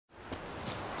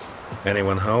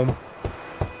Anyone home?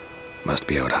 Must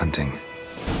be out hunting.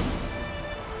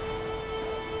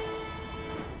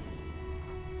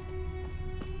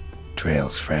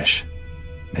 Trail's fresh.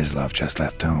 Mislav just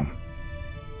left home.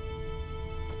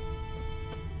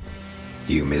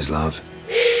 You, Mislav?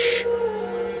 Shh!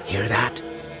 Hear that?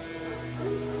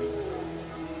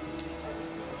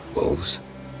 Wolves?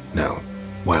 No.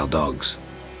 Wild dogs.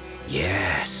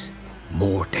 Yes.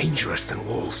 More dangerous than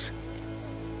wolves.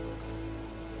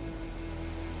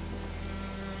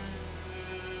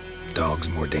 Dogs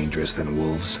more dangerous than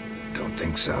wolves? Don't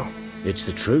think so. It's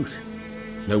the truth.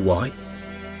 Know why?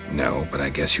 No, but I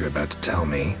guess you're about to tell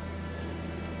me.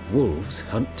 Wolves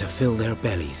hunt to fill their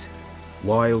bellies.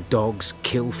 Wild dogs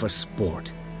kill for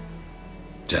sport.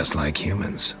 Just like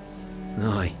humans.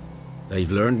 Aye.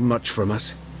 They've learned much from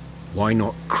us. Why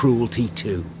not cruelty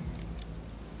too?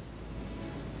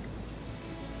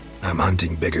 I'm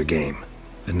hunting bigger game.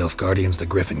 The Nilfgaardians the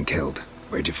Griffin killed.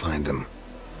 Where'd you find them?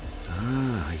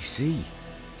 Ah, I see.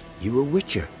 You a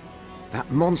witcher. That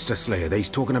monster slayer they's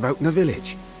talking about in the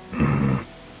village.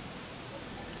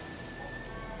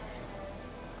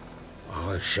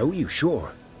 I'll show you,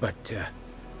 sure. But,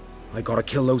 I gotta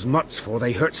kill those mutts before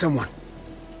they hurt someone.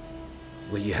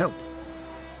 Will you help?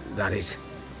 That is,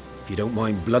 if you don't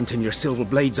mind blunting your silver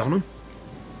blades on them.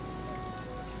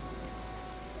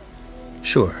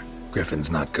 Sure. Griffin's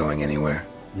not going anywhere.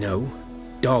 No.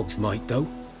 Dogs might, though.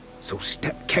 So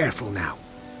step careful now.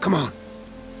 Come on.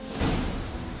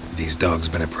 These dogs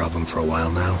been a problem for a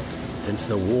while now? Since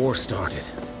the war started.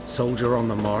 Soldier on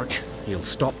the march. He'll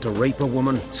stop to rape a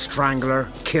woman, strangle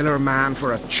her, kill her man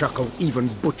for a chuckle, even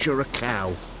butcher a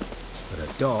cow. But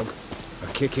a dog, a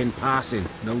kick in passing,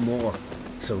 no more.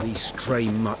 So these stray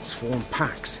mutts form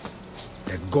packs.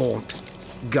 They're gaunt,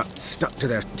 guts stuck to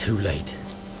their... Too late.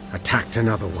 Attacked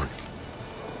another one.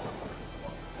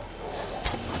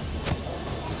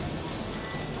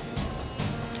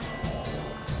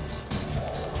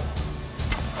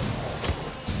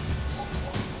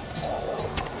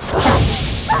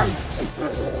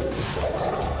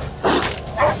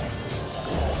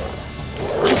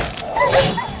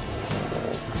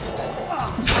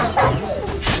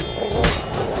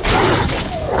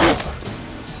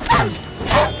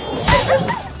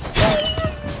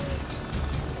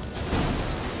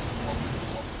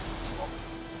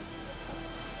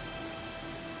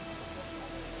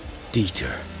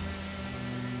 Dieter.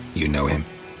 You know him?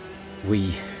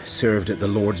 We served at the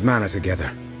Lord's Manor together,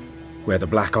 where the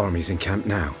Black Army's encamped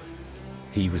now.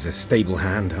 He was a stable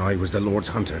hand, I was the Lord's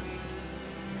hunter.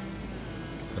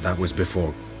 But that was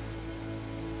before...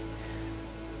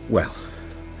 well,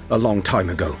 a long time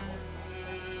ago.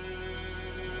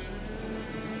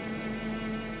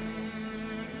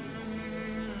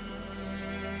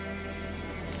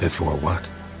 Before what?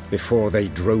 Before they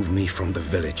drove me from the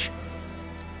village.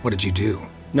 What did you do?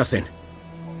 Nothing.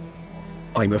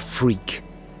 I'm a freak.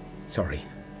 Sorry.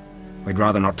 I'd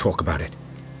rather not talk about it.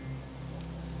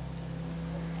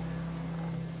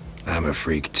 I'm a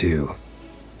freak too.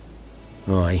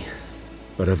 Aye,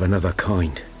 but of another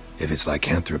kind. If it's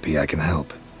lycanthropy, I can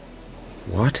help.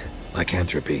 What?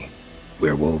 Lycanthropy.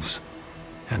 Werewolves.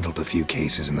 Handled a few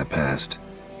cases in the past.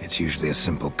 It's usually a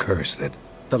simple curse that...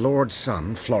 The Lord's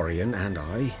son, Florian, and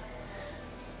I...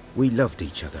 we loved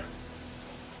each other.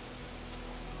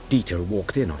 Dieter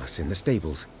walked in on us in the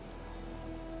stables.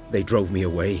 They drove me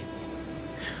away.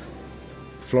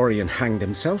 Florian hanged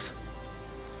himself.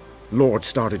 Lord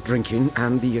started drinking,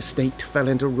 and the estate fell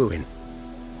into ruin.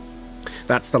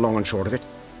 That's the long and short of it.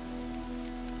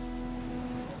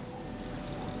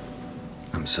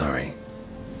 I'm sorry.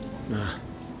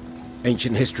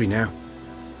 Ancient history now.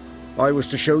 I was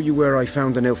to show you where I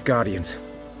found the Nilfgaardians.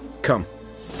 Come.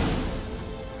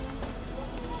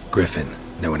 Griffin,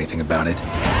 know anything about it?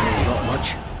 Not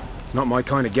much. It's not my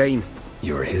kind of game.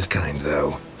 You're his kind,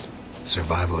 though.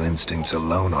 Survival instincts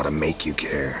alone ought to make you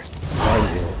care.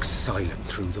 I walk silent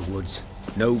through the woods.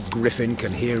 No griffin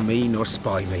can hear me nor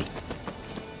spy me.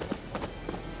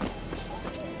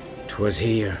 'Twas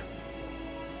here.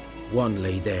 One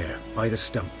lay there, by the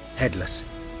stump, headless.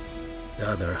 The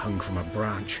other hung from a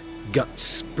branch, guts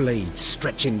splayed,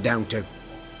 stretching down to...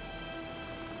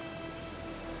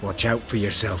 Watch out for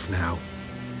yourself now.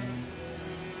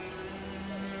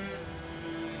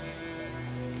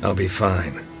 I'll be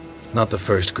fine. Not the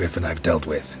first Griffin I've dealt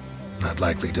with. Not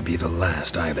likely to be the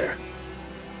last, either.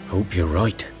 Hope you're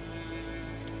right.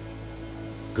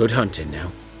 Good hunting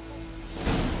now.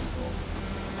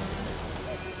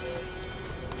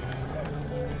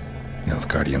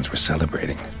 Nilfgaardians were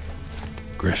celebrating.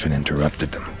 Griffin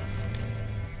interrupted them.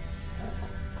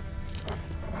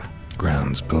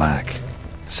 Ground's black.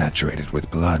 saturated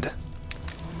with blood.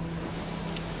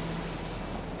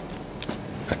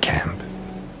 A camp.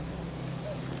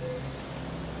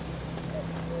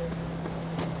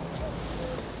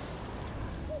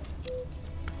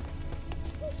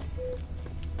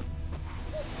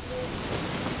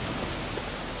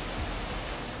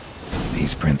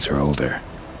 These prints are older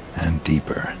and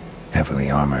deeper,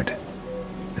 heavily armored.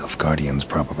 Nilfgaardians,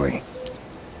 probably.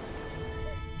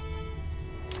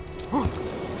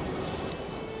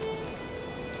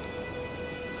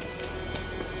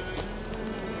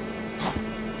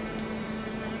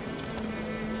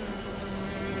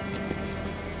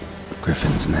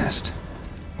 Griffin's nest.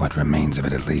 What remains of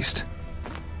it, at least.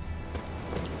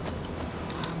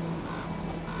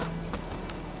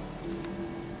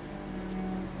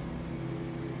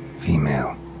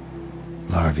 Female.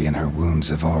 Larvae in her wounds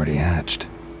have already hatched.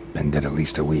 Been dead at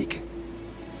least a week.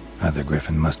 Other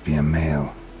griffin must be a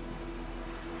male.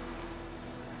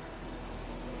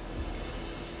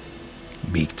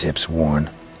 Beak tips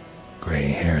worn. Gray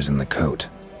hairs in the coat.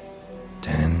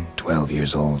 10, 12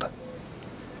 years old.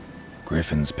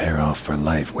 Griffins pair off for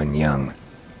life when young.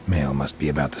 Male must be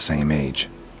about the same age.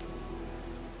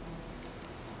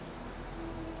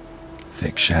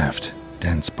 Thick shaft,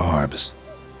 dense barbs.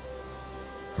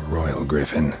 A royal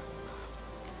griffin.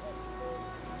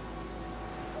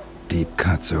 Deep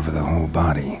cuts over the whole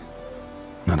body.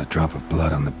 Not a drop of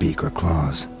blood on the beak or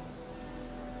claws.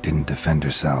 Didn't defend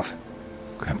herself.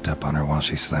 Crept up on her while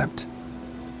she slept.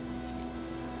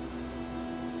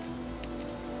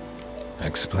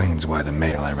 Explains why the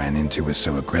male I ran into was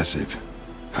so aggressive.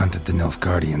 Hunted the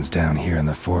Nilfgaardians down here in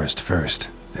the forest first,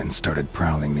 then started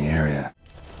prowling the area.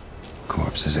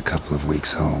 Corpse is a couple of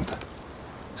weeks old.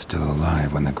 Still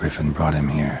alive when the griffin brought him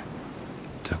here.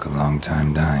 Took a long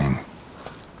time dying.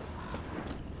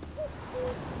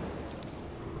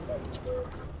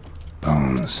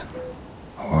 Bones.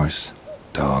 Horse,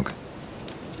 dog,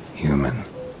 human.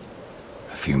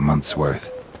 A few months'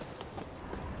 worth.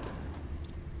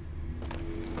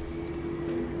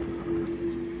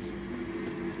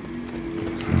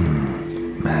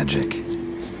 Magic.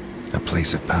 A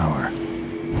place of power.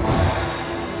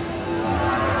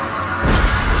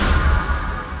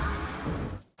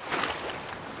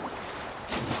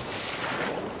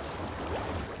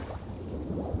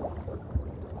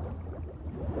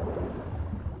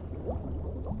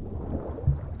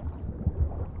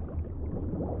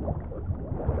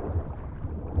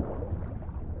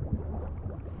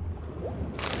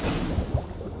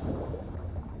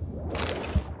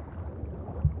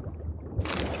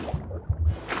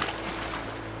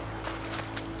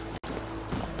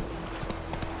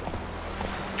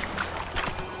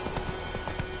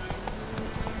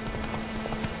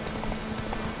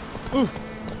 Ooh.